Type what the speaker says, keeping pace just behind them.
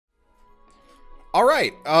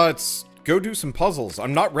Alright, let's go do some puzzles.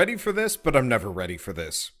 I'm not ready for this, but I'm never ready for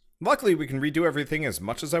this. Luckily, we can redo everything as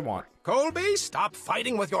much as I want. Colby, stop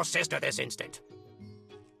fighting with your sister this instant.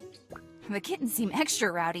 The kittens seem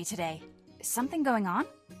extra rowdy today. Is something going on?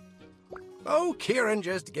 Oh, Kieran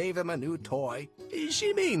just gave him a new toy.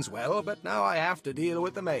 She means well, but now I have to deal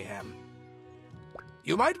with the mayhem.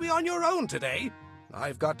 You might be on your own today.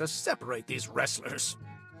 I've got to separate these wrestlers.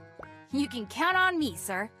 You can count on me,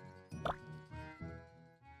 sir.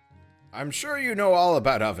 I'm sure you know all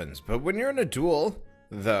about ovens, but when you're in a duel,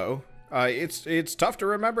 though, it's tough to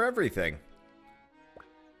remember everything.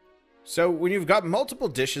 So when you've got multiple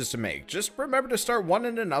dishes to make, just remember to start one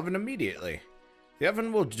in an oven immediately. The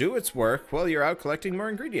oven will do its work while you're out collecting more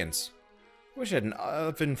ingredients. Wish I had an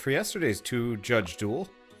oven for yesterday's two-judge duel.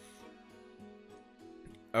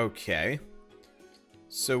 Okay.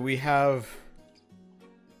 So we have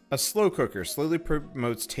a slow cooker. Slowly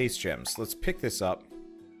promotes taste gems. Let's pick this up.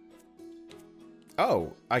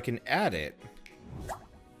 Oh, I can add it.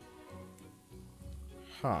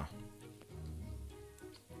 Huh.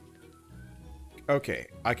 Okay,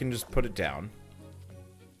 I can just put it down.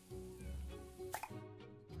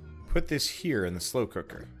 Put this here in the slow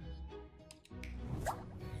cooker.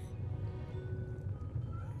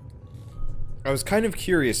 I was kind of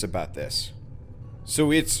curious about this.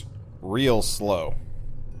 So it's real slow.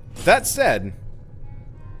 That said,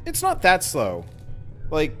 it's not that slow.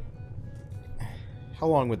 Like, how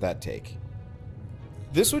long would that take?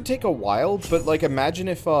 This would take a while, but like imagine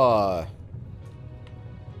if I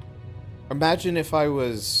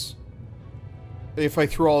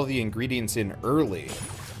threw all the ingredients in early,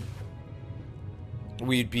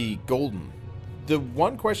 we'd be golden. The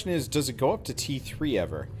one question is, does it go up to T3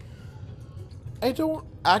 ever? I don't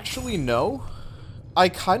actually know. I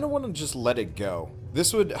kind of want to just let it go.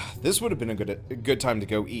 This would have been a good time to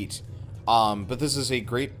go eat. But this is a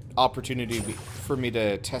great opportunity for me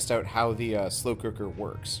to test out how the slow cooker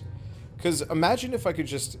works. Because imagine if I could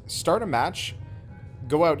just start a match,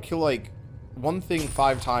 go out, kill like one thing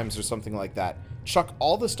 5 times or something like that, chuck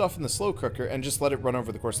all the stuff in the slow cooker, and just let it run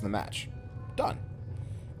over the course of the match. Done.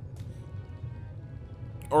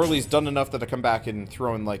 Or at least done enough that I come back and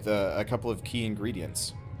throw in like a couple of key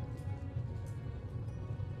ingredients.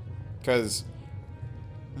 Because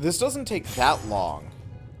this doesn't take that long.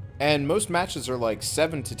 And most matches are like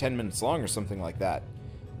 7 to 10 minutes long or something like that.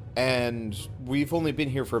 And we've only been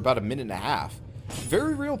here for about a minute and a half.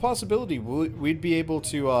 Very real possibility we'd be able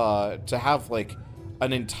to have like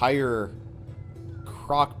an entire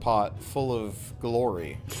crock pot full of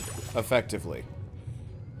glory, effectively.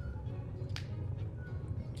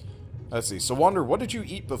 Let's see. So, Wander, what did you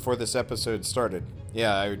eat before this episode started?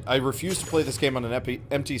 Yeah, I refused to play this game on an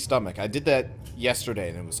empty stomach. I did that yesterday,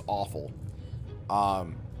 and it was awful.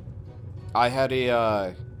 I had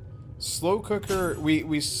a slow cooker.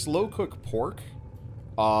 We slow cook pork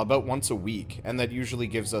about once a week, and that usually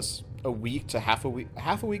gives us a week to half a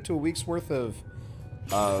week to a week's worth of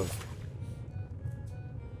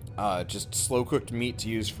just slow cooked meat to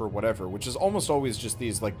use for whatever, which is almost always just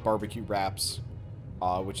these like barbecue wraps.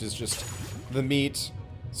 Which is just the meat,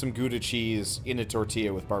 some Gouda cheese in a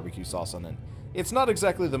tortilla with barbecue sauce on it. It's not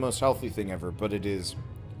exactly the most healthy thing ever, but it is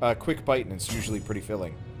a quick bite and it's usually pretty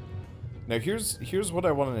filling. Now here's what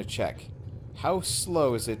I wanted to check. How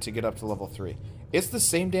slow is it to get up to level 3? It's the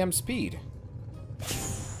same damn speed.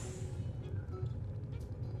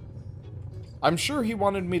 I'm sure he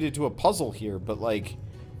wanted me to do a puzzle here, but like,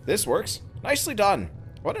 this works. Nicely done.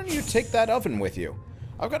 Why don't you take that oven with you?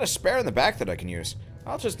 I've got a spare in the back that I can use.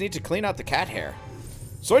 I'll just need to clean out the cat hair.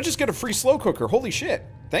 So I just get a free slow cooker. Holy shit.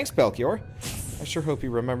 Thanks, Belchior. I sure hope he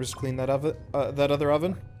remembers to clean that oven, that other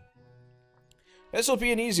oven. This'll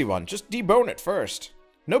be an easy one. Just debone it first.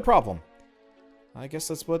 No problem. I guess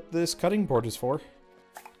that's what this cutting board is for.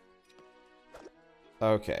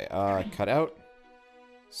 Okay, cut out.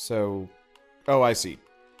 So, oh, I see.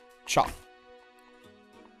 Chop.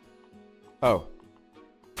 Oh.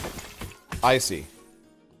 I see.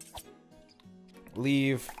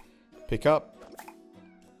 Leave, pick up,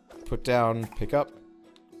 put down, pick up,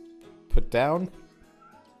 put down.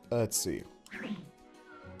 Let's see.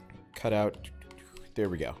 Cut out. There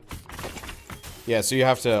we go. Yeah, so you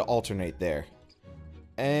have to alternate there.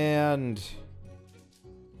 And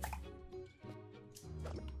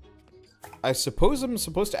I suppose I'm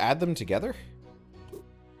supposed to add them together?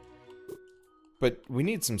 But we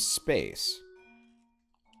need some space.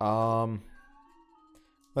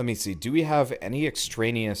 Let me see. Do we have any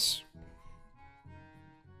extraneous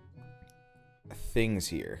things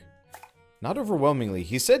here? Not overwhelmingly.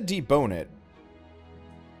 He said debone it.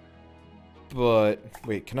 But,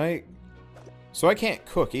 wait, can I... So I can't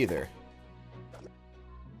cook either.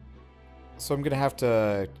 So I'm gonna have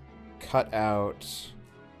to cut out...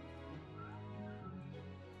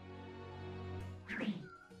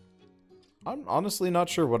 I'm honestly not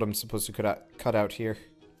sure what I'm supposed to cut out here.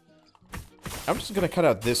 I'm just gonna cut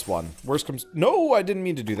out this one. Worst comes... No, I didn't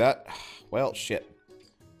mean to do that. Well, shit.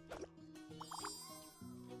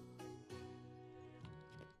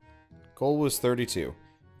 Goal was 32.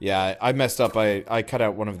 Yeah, I messed up. I cut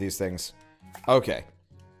out one of these things. Okay.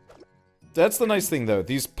 That's the nice thing, though.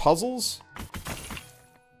 These puzzles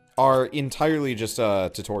are entirely just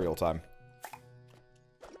tutorial time.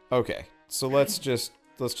 Okay, so let's just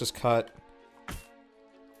cut...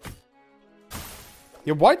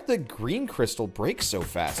 Yeah, why did the green crystal break so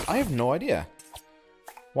fast? I have no idea.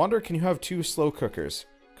 Wander, can you have 2 slow cookers?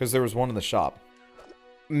 Because there was one in the shop.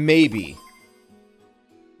 Maybe.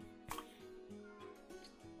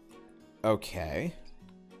 Okay.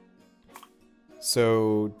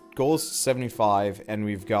 So, goal is 75, and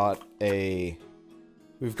we've got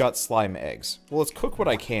slime eggs. Well, let's cook what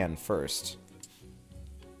I can first.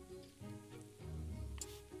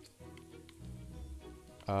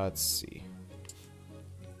 Let's see.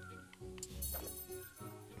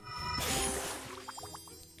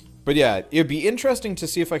 But yeah, it'd be interesting to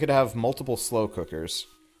see if I could have multiple slow cookers.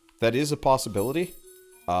 That is a possibility.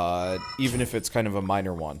 Even if it's kind of a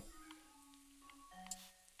minor one.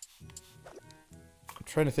 I'm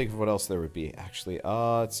trying to think of what else there would be, actually.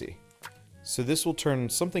 Let's see. So this will turn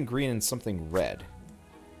something green and something red.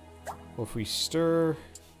 Well, if we stir...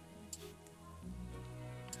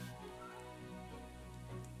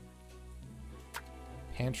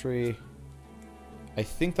 Pantry... I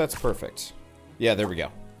think that's perfect. Yeah, there we go.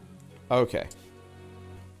 Okay.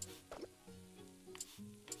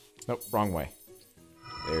 Nope, wrong way.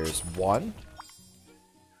 There's 1.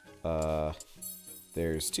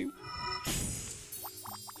 There's 2.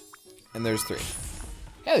 And there's 3.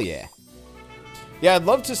 Hell yeah. Yeah, I'd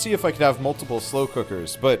love to see if I could have multiple slow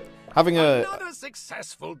cookers, but having Another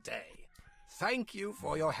successful day. Thank you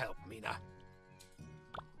for your help, Mina.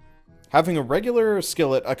 Having a regular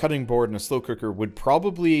skillet, a cutting board, and a slow cooker would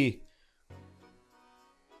probably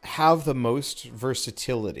have the most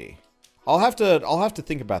versatility. I'll have to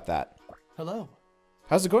think about that. Hello.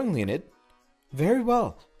 How's it going, Leonid? Very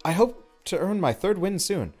well. I hope to earn my 3rd win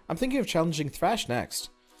soon. I'm thinking of challenging Thrash next.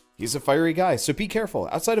 He's a fiery guy, so be careful.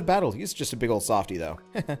 Outside of battle, he's just a big old softy, though.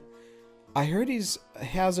 I heard he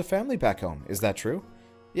has a family back home. Is that true?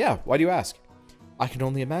 Yeah, why do you ask? I can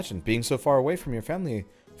only imagine. Being so far away from your family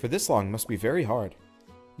for this long must be very hard.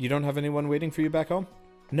 You don't have anyone waiting for you back home?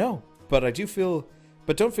 No, but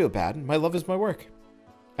don't feel bad. My love is my work.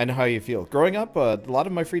 I know how you feel. Growing up, a lot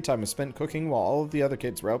of my free time was spent cooking while all of the other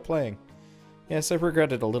kids were out playing. Yes, I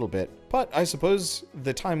regret it a little bit, but I suppose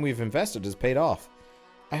the time we've invested has paid off.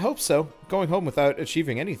 I hope so. Going home without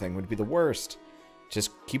achieving anything would be the worst.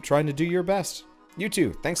 Just keep trying to do your best. You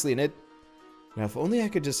too. Thanks, Leonid. Now, if only I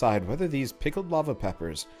could decide whether these pickled lava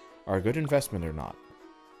peppers are a good investment or not.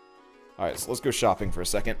 Alright, so let's go shopping for a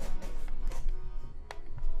second.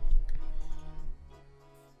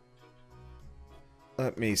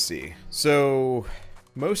 Let me see. So,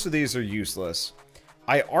 most of these are useless.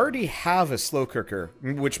 I already have a slow cooker,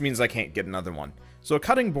 which means I can't get another one. So a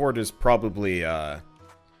cutting board is probably,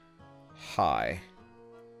 high.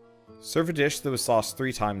 Serve a dish that was sauced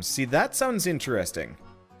 3 times. See, that sounds interesting.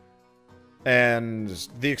 And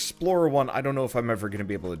the Explorer one, I don't know if I'm ever going to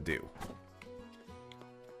be able to do.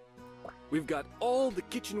 We've got all the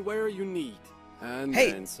kitchenware you need. And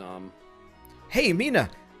Hey! then some. Hey, Mina!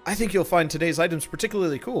 I think you'll find today's items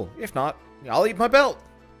particularly cool. If not, I'll eat my belt!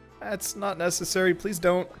 That's not necessary, please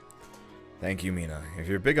don't. Thank you, Mina. If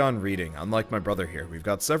you're big on reading, unlike my brother here, we've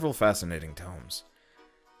got several fascinating tomes.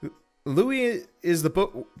 Louis is the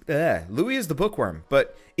bookworm,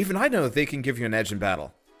 but even I know they can give you an edge in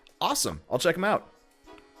battle. Awesome, I'll check them out.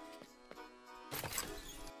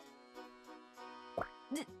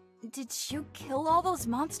 Did you kill all those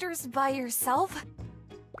monsters by yourself?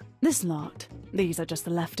 This lot. These are just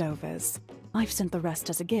the leftovers. I've sent the rest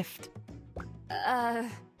as a gift.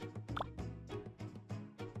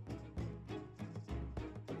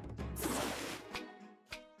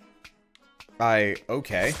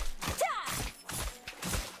 Okay.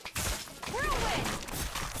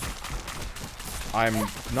 I'm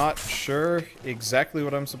not sure exactly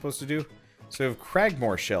what I'm supposed to do. So we have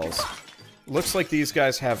Cragmore shells. Looks like these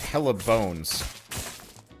guys have hella bones.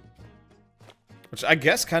 Which I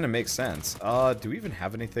guess kind of makes sense. Do we even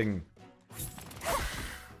have anything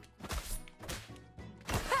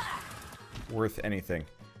worth anything?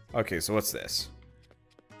 Okay, so what's this?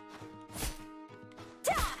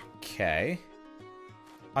 Okay.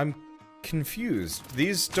 I'm confused.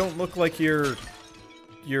 These don't look like your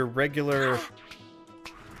regular...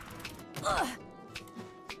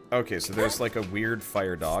 Okay, so there's like a weird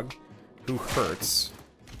fire dog who hurts.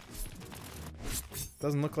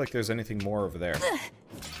 Doesn't look like there's anything more over there.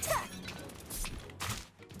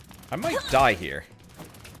 I might die here.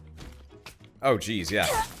 Oh, geez, yeah.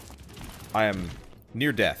 I am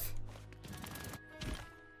near death.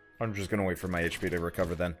 I'm just gonna wait for my HP to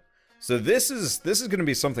recover then. So this is gonna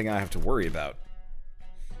be something I have to worry about.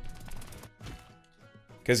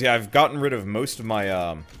 Because, yeah, I've gotten rid of most of my,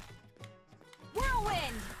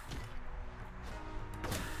 Whirlwind!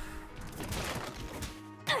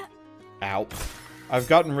 Ow. I've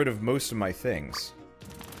gotten rid of most of my things.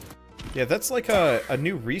 Yeah, that's like a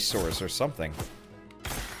new resource or something.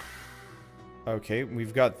 Okay,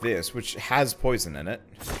 we've got this, which has poison in it.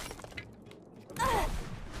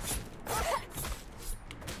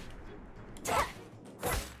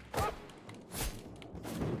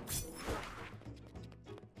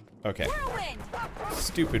 Okay.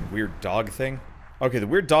 Stupid weird dog thing. Okay, the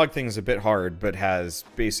weird dog thing is a bit hard, but has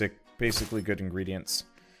basically good ingredients.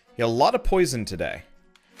 Yeah, a lot of poison today.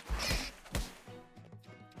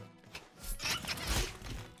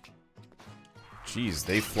 Jeez,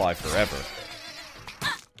 they fly forever.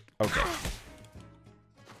 Okay.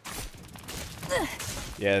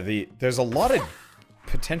 Yeah, there's a lot of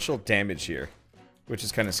potential damage here, which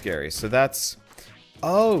is kind of scary. So that's...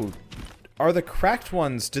 Oh, are the cracked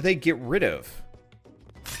ones, do they get rid of?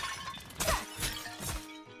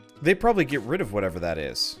 They probably get rid of whatever that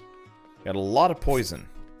is. Got a lot of poison.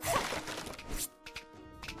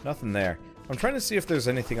 Nothing there. I'm trying to see if there's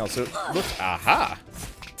anything else. So, look, aha!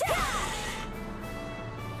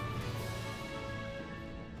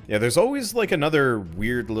 Yeah, there's always, like, another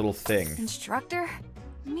weird little thing. Instructor,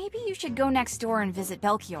 maybe you should go next door and visit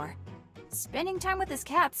Belchior. Spending time with his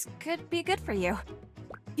cats could be good for you.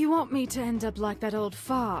 You want me to end up like that old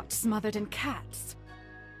fart smothered in cats?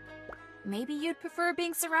 Maybe you'd prefer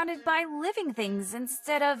being surrounded by living things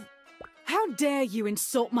instead of... How dare you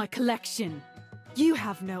insult my collection? You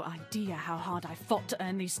have no idea how hard I fought to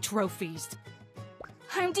earn these trophies.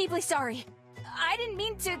 I'm deeply sorry. I didn't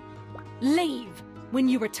mean to... Leave! When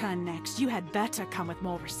you return next, you had better come with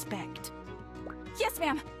more respect. Yes,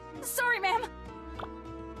 ma'am. Sorry, ma'am.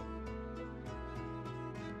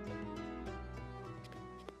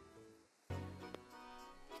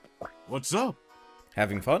 What's up?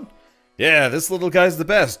 Having fun? Yeah, this little guy's the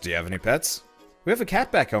best. Do you have any pets? We have a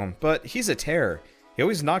cat back home, but he's a terror. He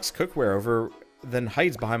always knocks cookware over, then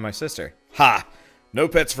hides behind my sister. Ha! No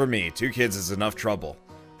pets for me. 2 kids is enough trouble.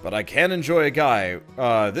 But I can enjoy a guy,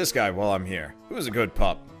 this guy while I'm here. Who's a good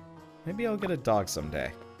pup? Maybe I'll get a dog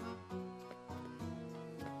someday.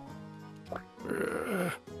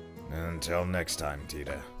 Until next time,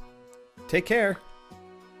 Tita. Take care.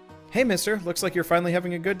 Hey, mister. Looks like you're finally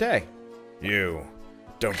having a good day. You.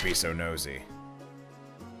 Don't be so nosy.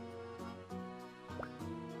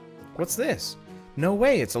 What's this? No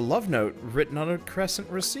way, it's a love note written on a crescent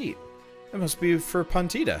receipt. It must be for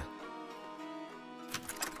Pantita.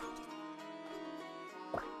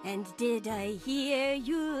 And did I hear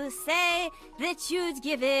you say that you'd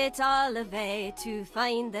give it all away to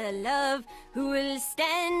find the love who will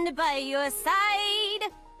stand by your side?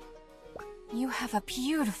 You have a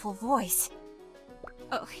beautiful voice.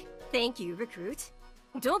 Oh, thank you, recruit.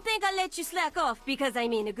 Don't think I'll let you slack off because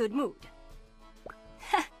I'm in a good mood.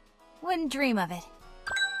 Wouldn't dream of it.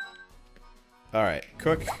 Alright,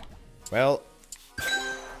 cook. Well,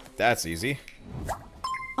 that's easy.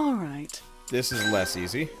 Alright. This is less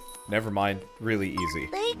easy. Never mind, really easy.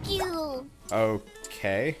 Thank you.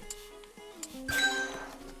 Okay.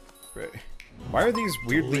 Why are these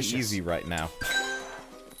weirdly easy right now?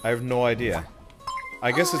 I have no idea.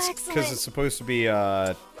 I guess it's because it's supposed to be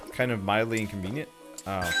kind of mildly inconvenient.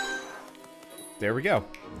 Oh. There we go.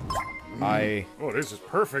 Oh, this is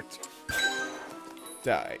perfect.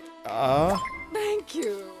 Thank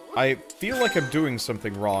you. I feel like I'm doing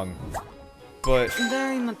something wrong, but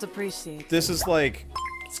Very much appreciated. this is like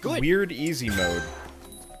weird easy mode.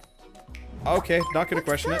 Okay, not gonna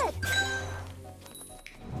question it.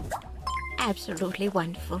 Absolutely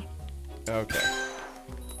wonderful. Okay.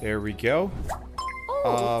 There we go.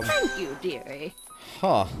 Oh, thank you, dearie.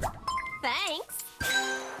 Huh. Thanks.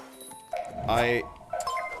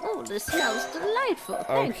 Oh, this smells delightful.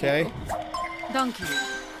 Thank Okay. you. Donkey.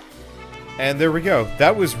 And there we go.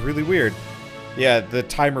 That was really weird. Yeah, the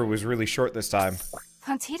timer was really short this time.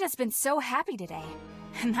 Pontita's been so happy today.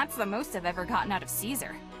 And that's the most I've ever gotten out of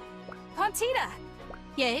Caesar. Pontita!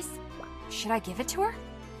 Yes? Should I give it to her?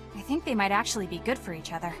 I think they might actually be good for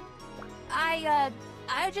each other. I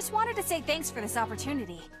I just wanted to say thanks for this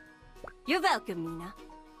opportunity. You're welcome, Mina.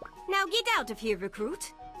 Now get out of here,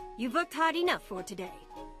 recruit. You've worked hard enough for today.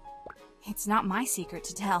 It's not my secret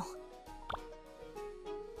to tell.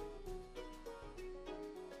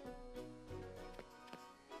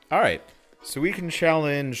 Alright, so we can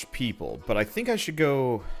challenge people, but I think I should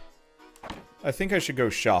go...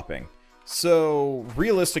 shopping. So,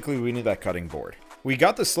 realistically, we need that cutting board. We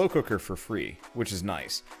got the slow cooker for free, which is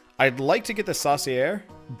nice. I'd like to get the saucier,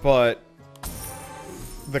 but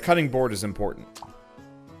the cutting board is important.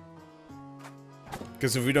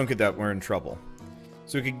 Because if we don't get that, we're in trouble.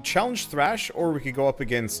 So we could challenge Thrash, or we could go up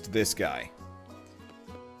against this guy.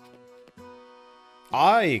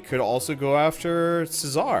 I could also go after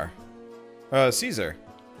Caesar. Caesar.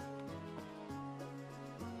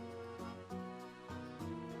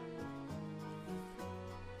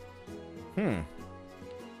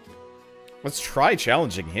 Let's try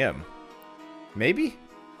challenging him. Maybe?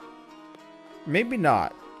 Maybe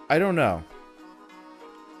not. I don't know.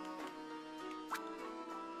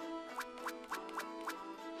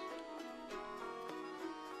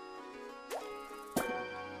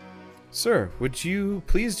 Sir, would you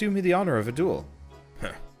please do me the honor of a duel?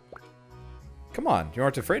 Huh. Come on, you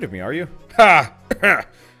aren't afraid of me, are you? Ha!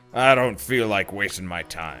 I don't feel like wasting my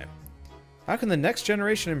time. How can the next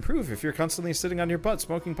generation improve if you're constantly sitting on your butt,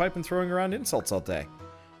 smoking pipe and throwing around insults all day?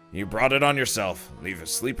 You brought it on yourself. Leave a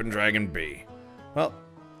sleeping dragon be. Well,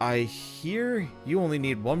 I hear you only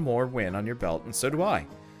need one more win on your belt, and so do I.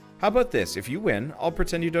 How about this? If you win, I'll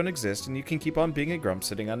pretend you don't exist, and you can keep on being a grump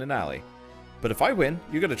sitting on an alley. But if I win,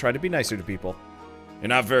 you gotta try to be nicer to people. You're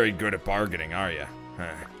not very good at bargaining, are you?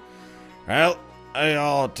 Well,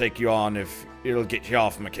 I'll take you on if it'll get you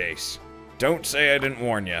off my case. Don't say I didn't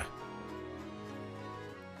warn you.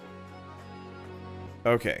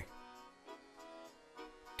 Okay.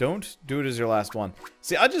 Don't do it as your last one.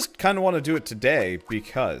 See, I just kind of want to do it today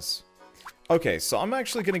because... Okay, so I'm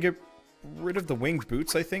actually going to get rid of the winged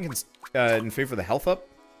boots, I think, in favor of the health up.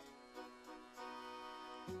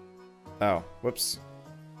 Oh, whoops.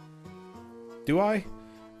 Do I?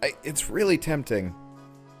 It's really tempting.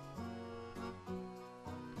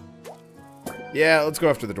 Yeah, let's go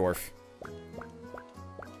after the dwarf.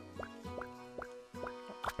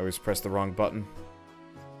 I always press the wrong button.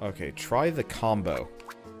 Okay, try the combo.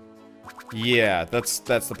 Yeah, that's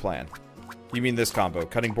the plan. You mean this combo,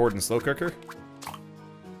 cutting board and slow cooker?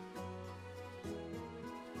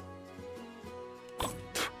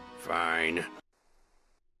 Fine.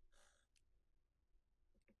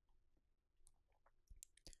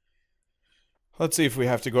 Let's see if we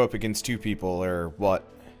have to go up against two people or what.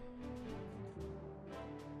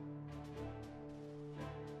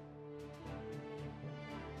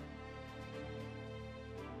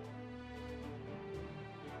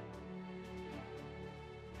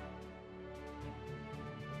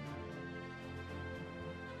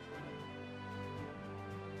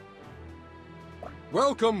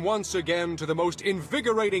 Welcome once again to the most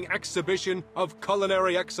invigorating exhibition of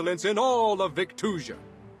culinary excellence in all of Victusia.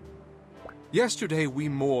 Yesterday we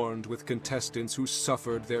mourned with contestants who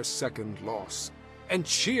suffered their second loss, and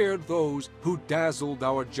cheered those who dazzled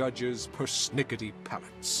our judges' persnickety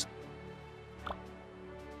palates.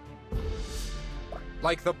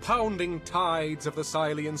 Like the pounding tides of the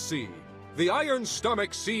Silian Sea, the iron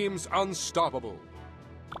stomach seems unstoppable.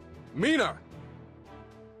 Mina!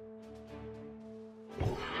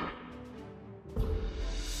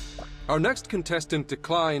 Our next contestant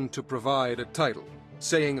declined to provide a title,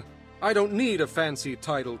 saying, "I don't need a fancy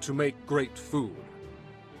title to make great food."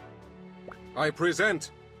 I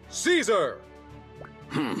present Caesar!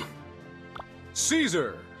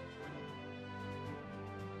 Caesar!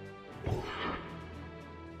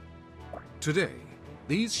 Today,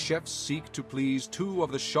 these chefs seek to please two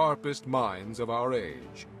of the sharpest minds of our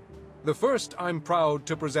age. The first I'm proud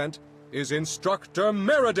to present is Instructor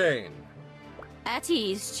Meridane. At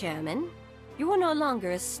ease, Chairman. You are no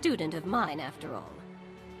longer a student of mine, after all.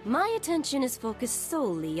 My attention is focused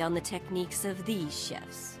solely on the techniques of these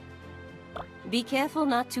chefs. Be careful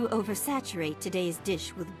not to oversaturate today's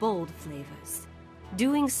dish with bold flavors.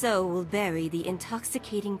 Doing so will bury the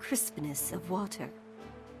intoxicating crispness of water.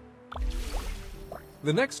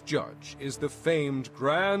 The next judge is the famed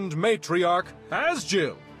Grand Matriarch,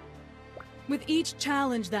 Asgil. With each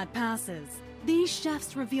challenge that passes, these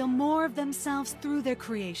chefs reveal more of themselves through their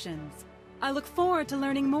creations. I look forward to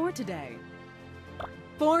learning more today.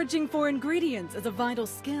 Foraging for ingredients is a vital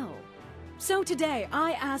skill. So today,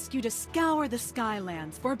 I ask you to scour the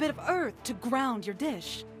Skylands for a bit of earth to ground your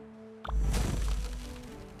dish.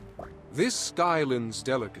 This Skylands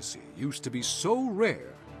delicacy used to be so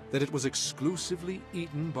rare that it was exclusively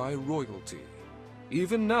eaten by royalty.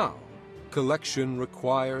 Even now, collection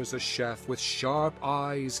requires a chef with sharp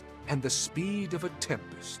eyes and the speed of a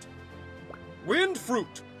tempest. Wind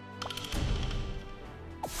fruit!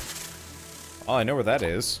 Oh, I know where that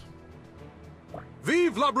is.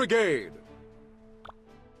 Vive la Brigade!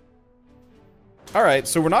 Alright,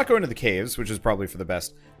 so we're not going to the caves, which is probably for the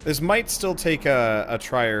best. This might still take a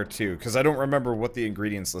try or two, because I don't remember what the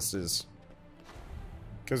ingredients list is.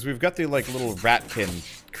 Because we've got the, like, little ratkin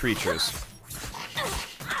creatures.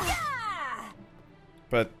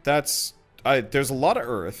 But that's... there's a lot of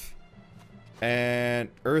earth. And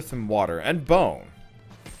water. And bone.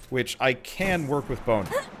 Which I can work with bone.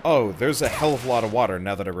 Oh, there's a hell of a lot of water,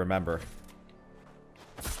 now that I remember.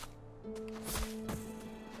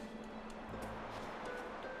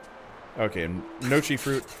 Okay, nochi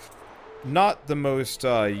fruit. Not the most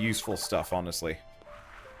useful stuff, honestly.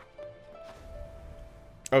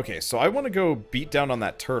 Okay, so I want to go beat down on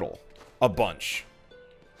that turtle. A bunch.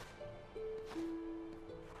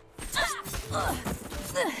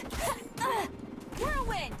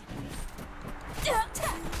 Whirlwind!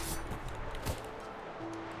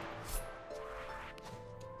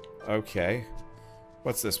 Okay.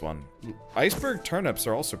 What's this one? Iceberg turnips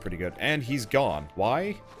are also pretty good. And he's gone.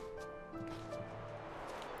 Why?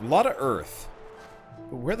 A lot of earth.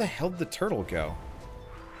 But where the hell did the turtle go?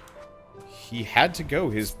 He had to go.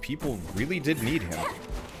 His people really did need him.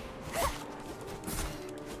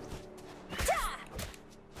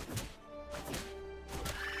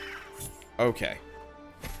 Okay.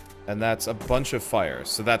 And that's a bunch of fire.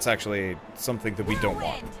 So that's actually something that we don't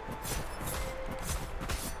want.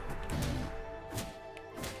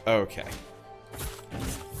 Okay.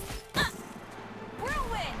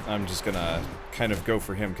 I'm just gonna kind of go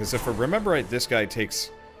for him, because if I remember right, this guy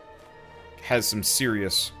has some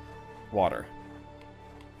serious water.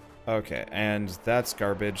 Okay, and that's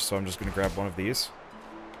garbage, so I'm just gonna grab one of these.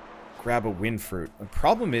 Grab a wind fruit. The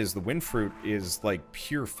problem is, the wind fruit is, like,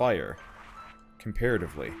 pure fire,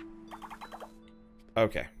 comparatively.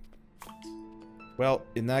 Okay. Well,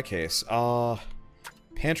 in that case,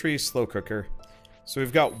 pantry slow cooker. So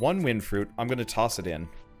we've got one wind fruit. I'm gonna toss it in.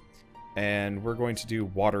 And we're going to do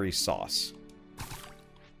watery sauce.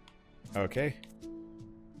 Okay.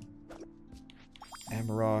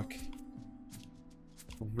 Amarok.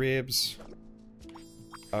 Ribs.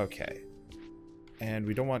 Okay. And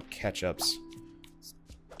we don't want ketchups. Let's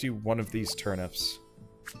do one of these turnips.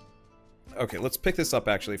 Okay, let's pick this up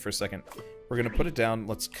actually for a second. We're gonna put it down.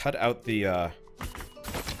 Let's cut out the,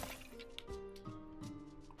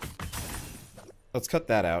 let's cut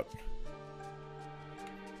that out.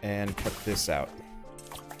 And cut this out.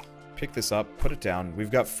 Pick this up, put it down. We've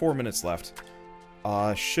got 4 minutes left.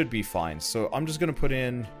 Should be fine. So I'm just gonna put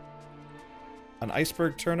in an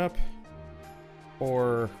iceberg turnip.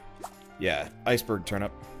 Or, yeah, iceberg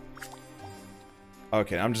turnip.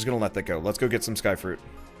 Okay, I'm just gonna let that go. Let's go get some sky fruit.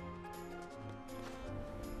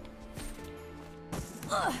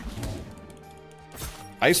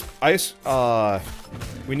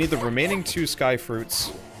 We need the remaining 2 sky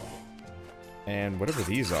fruits. And whatever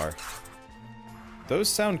these are. Those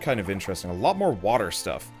sound kind of interesting. A lot more water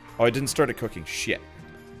stuff. Oh, I didn't start it cooking. Shit.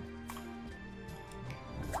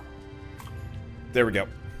 There we go.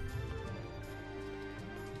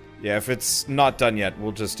 Yeah, if it's not done yet,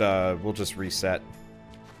 we'll just reset.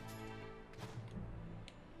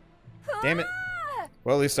 Damn it.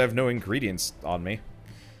 Well, at least I have no ingredients on me.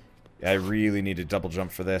 Yeah, I really need to double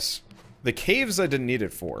jump for this. The caves I didn't need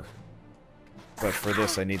it for. But for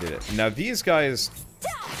this, I needed it. Now, these guys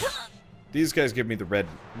give me the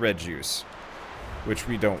red juice. Which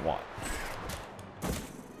we don't want.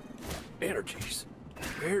 Energies.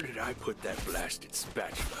 Where did I put that blasted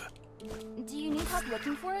spatula? Do you need help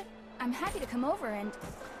looking for it? I'm happy to come over and...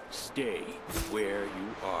 Stay where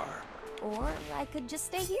you are. Or I could just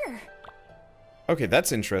stay here. Okay,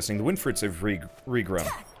 that's interesting. The wind fruits have regrown.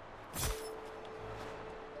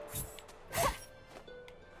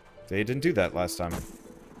 They didn't do that last time.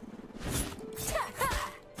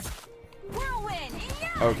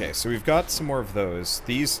 Okay, so we've got some more of those.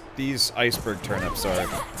 These iceberg turnips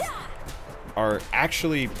are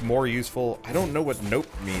actually more useful. I don't know what nope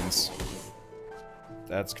means.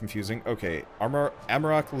 That's confusing. Okay,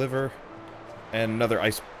 Amarok liver and another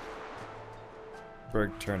iceberg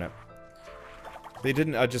turnip. They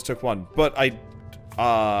didn't, I just took one. But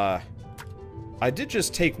I did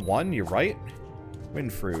just take one, you're right.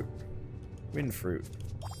 Wind fruit. Wind fruit.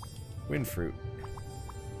 Wind fruit.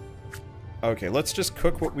 Okay, let's just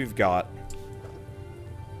cook what we've got.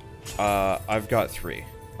 I've got 3.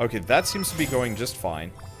 Okay, that seems to be going just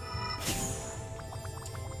fine.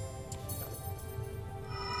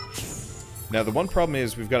 Now, the one problem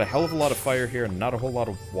is we've got a hell of a lot of fire here and not a whole lot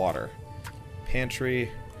of water.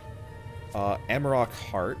 Pantry. Amarok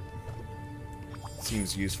heart.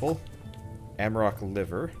 Seems useful. Amarok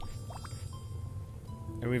liver.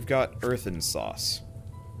 And we've got earthen sauce.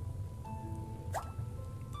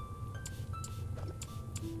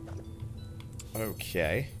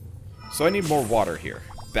 Okay. So I need more water here.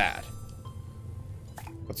 Bad.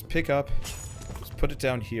 Let's pick up. Let's put it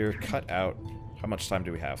down here. Cut out. How much time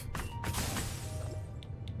do we have?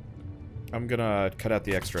 I'm gonna cut out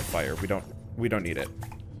the extra fire. We don't need it.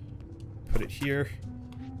 Put it here.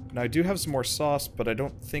 Now I do have some more sauce, but I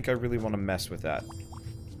don't think I really want to mess with that.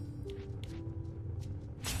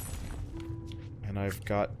 And I've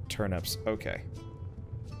got turnips. Okay.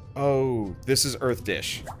 Oh, this is earth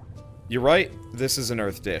dish. You're right. This is an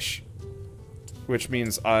earth dish. Which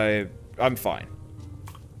means I'm fine.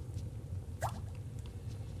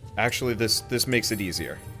 Actually, this makes it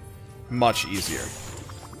easier. Much easier.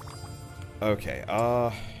 Okay,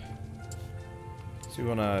 so we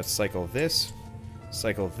wanna cycle this.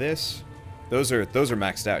 Cycle this. Those are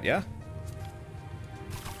maxed out, yeah?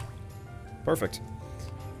 Perfect.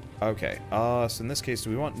 Okay, so in this case, do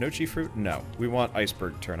we want nochi fruit? No. We want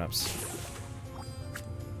iceberg turnips.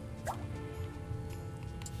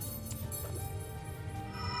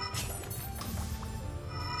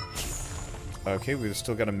 Okay, we've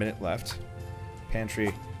still got a minute left.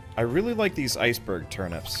 Pantry. I really like these iceberg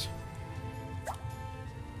turnips.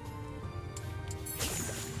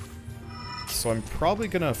 So I'm probably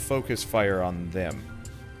gonna focus fire on them.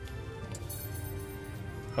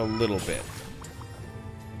 A little bit.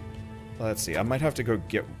 Let's see, I might have to go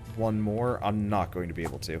get one more. I'm not going to be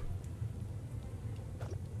able to.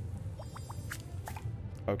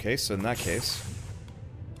 Okay, so in that case,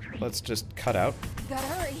 let's just cut out. Gotta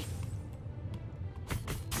hurry.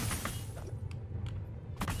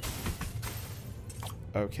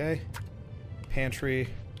 Okay. Pantry.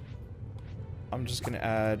 I'm just gonna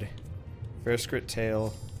add Verskrit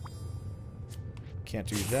tail. Can't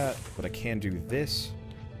do that, but I can do this.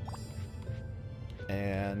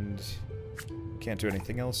 And can't do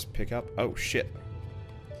anything else. Pick up. Oh, shit.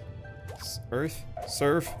 Earth.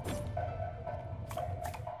 Serve.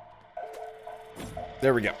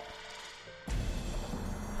 There we go.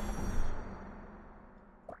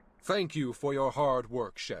 Thank you for your hard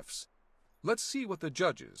work, chefs. Let's see what the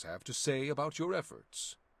judges have to say about your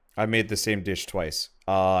efforts. I made the same dish twice.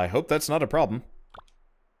 I hope that's not a problem.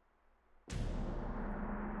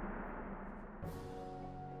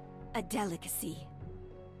 A delicacy.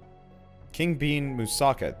 King Bean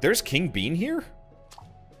Moussaka. There's King Bean here?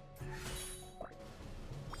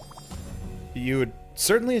 You had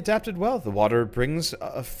certainly adapted well. The water brings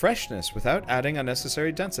a freshness without adding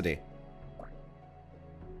unnecessary density.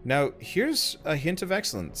 Now, here's a hint of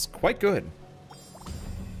excellence. Quite good.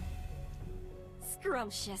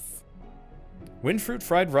 Scrumptious. Windfruit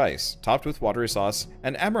fried rice, topped with watery sauce,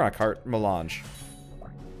 and amarok heart melange.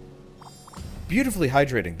 Beautifully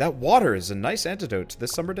hydrating. That water is a nice antidote to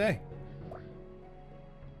this summer day.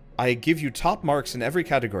 I give you top marks in every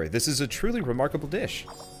category. This is a truly remarkable dish.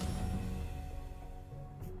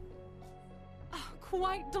 Oh,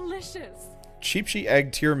 quite delicious. Cheapshy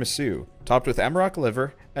egg tiramisu, topped with amarok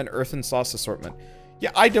liver and earthen sauce assortment.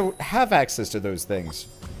 Yeah, I don't have access to those things.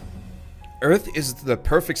 Earth is the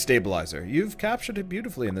perfect stabilizer. You've captured it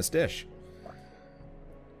beautifully in this dish.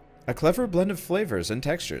 A clever blend of flavors and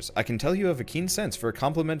textures. I can tell you have a keen sense for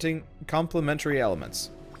complementary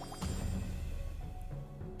elements.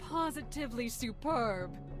 Positively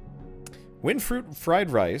superb. Windfruit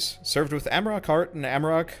fried rice, served with amarok heart and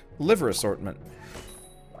amarok liver assortment.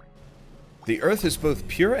 The earth is both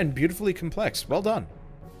pure and beautifully complex. Well done.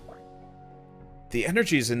 The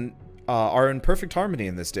energies are in perfect harmony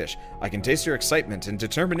in this dish. I can taste your excitement and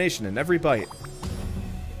determination in every bite.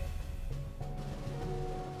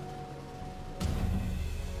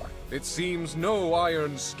 It seems no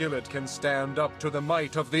iron skillet can stand up to the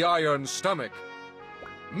might of the iron stomach.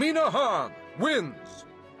 Mina wins!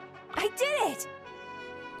 I did it!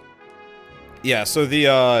 Yeah, so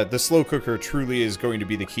the slow cooker truly is going to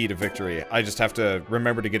be the key to victory. I just have to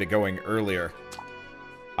remember to get it going earlier.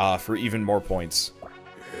 For even more points.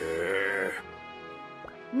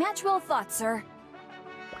 Match well thought, sir.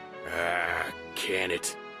 Can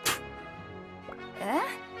it? Eh?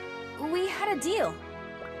 We had a deal.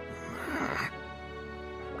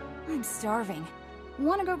 I'm starving.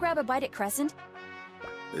 Wanna go grab a bite at Crescent?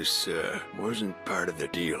 This, wasn't part of the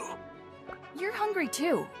deal. You're hungry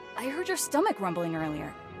too. I heard your stomach rumbling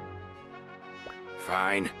earlier.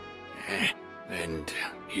 Fine. And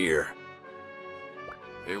here.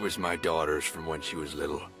 It was my daughter's from when she was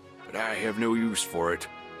little. but I have no use for it.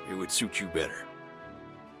 It would suit you better.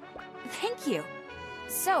 Thank you.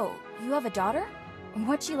 So, you have a daughter?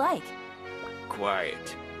 What's she like?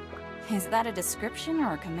 Quiet. Is that a description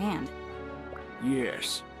or a command?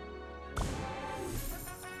 Yes.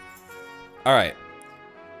 Alright.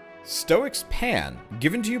 Stoic's Pan,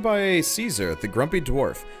 given to you by Caesar, the Grumpy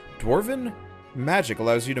Dwarf. Dwarven magic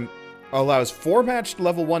allows 4 matched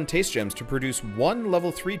level 1 taste gems to produce 1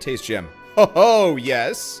 level 3 taste gem. Oh,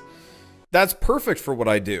 yes! That's perfect for what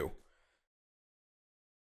I do.